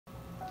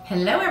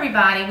Hello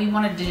everybody, we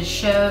wanted to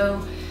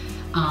show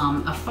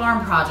a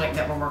farm project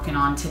that we're working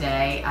on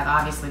today. I've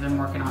obviously been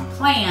working on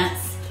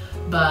plants,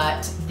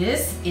 but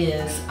this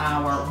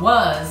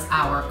was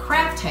our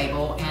craft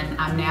table, and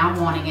I'm now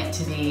wanting it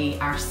to be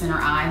our center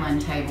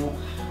island table.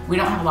 We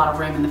don't have a lot of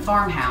room in the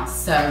farmhouse,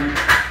 so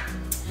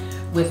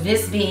with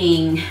this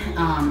being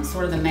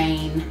sort of the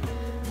main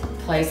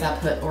place I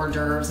put hors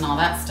d'oeuvres and all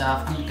that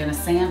stuff, I'm gonna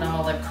sand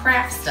all the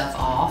craft stuff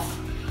off.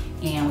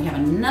 And we have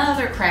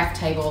another craft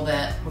table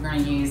that we're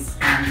going to use.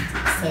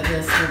 So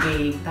this will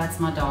be, that's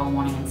my dog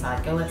wanting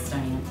inside. Go let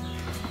Stoney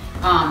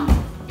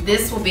in.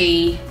 This will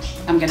be,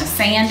 I'm going to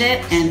sand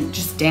it and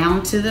just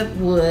down to the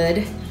wood.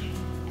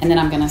 And then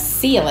I'm going to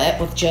seal it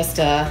with just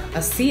a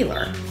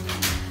sealer.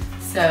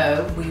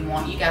 So we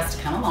want you guys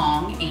to come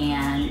along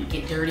and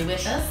get dirty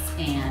with us.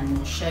 And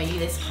we'll show you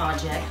this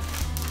project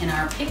in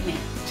our picnic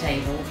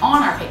table,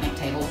 on our picnic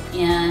table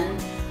in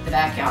the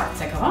backyard.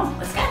 So come on,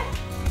 let's go.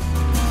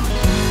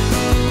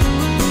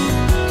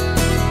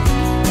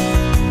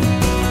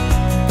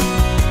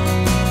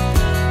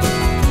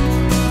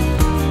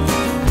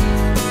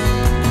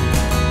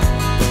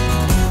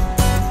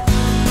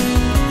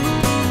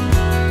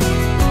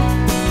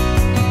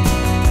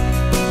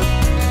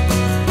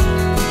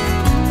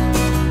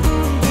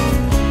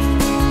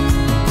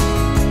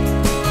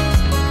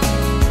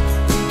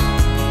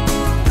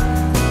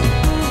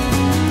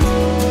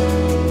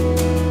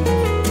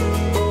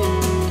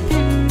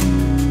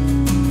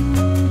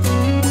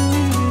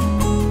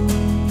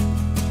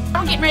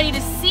 Ready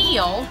to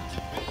seal.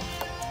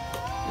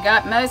 We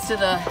got most of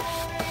the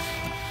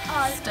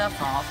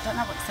stuff off. Doesn't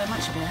that look so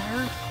much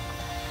better?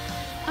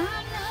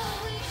 I know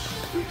we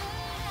should.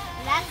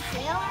 That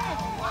sealer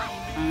is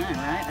white. I know,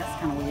 right? That's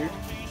kind of weird.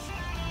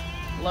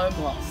 Low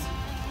gloss.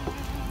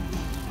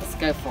 Let's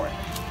go for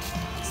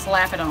it.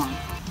 Slap it on.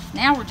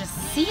 Now we're just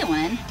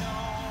sealing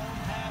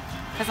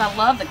because I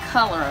love the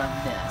color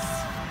of this.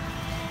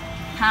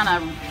 Kind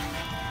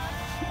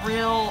of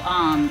real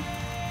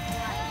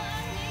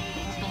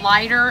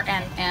lighter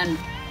and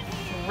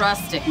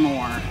rustic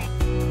more.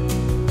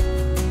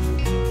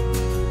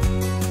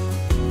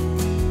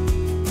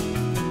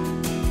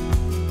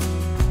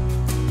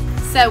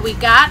 So we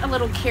got a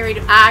little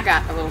I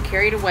got a little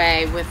carried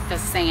away with the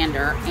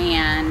sander,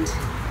 and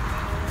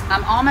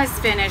I'm almost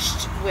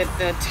finished with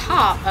the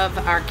top of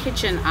our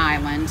kitchen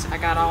island. I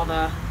got all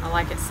I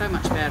like it so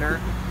much better.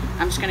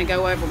 I'm just gonna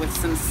go over with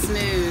some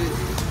smooth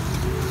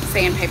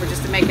sandpaper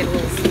just to make it a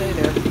little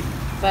smoother.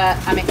 But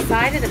I'm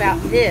excited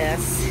about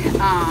this.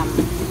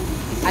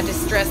 I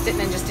distressed it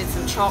and then just did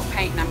some chalk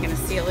paint, and I'm gonna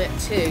seal it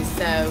too.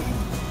 So,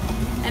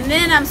 and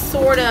then I'm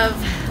sort of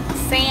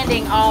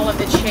sanding all of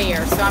the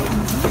chairs. So I'm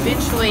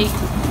eventually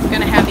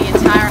gonna have the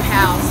entire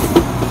house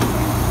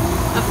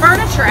of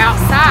furniture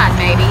outside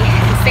maybe,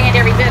 and sand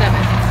every bit of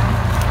it.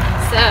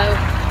 So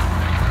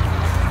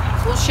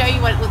we'll show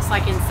you what it looks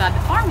like inside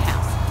the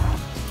farmhouse.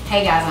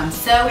 Hey guys, I'm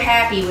so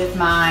happy with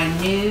my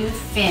new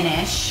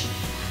finish.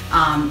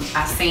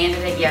 I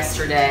sanded it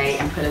yesterday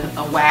and put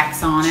a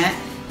wax on it,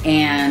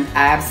 and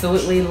I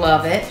absolutely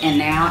love it, and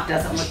now it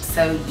doesn't look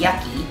so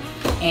yucky.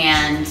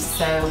 And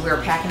so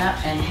we're packing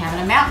up and having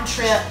a mountain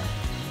trip.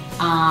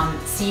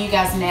 See you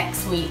guys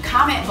next week.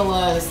 Comment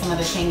below some of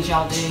the things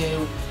y'all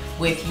do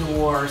with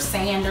your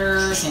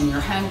sanders and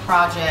your home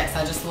projects.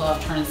 I just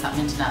love turning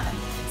something into nothing.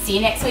 See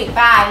you next week.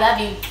 Bye. Love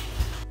you.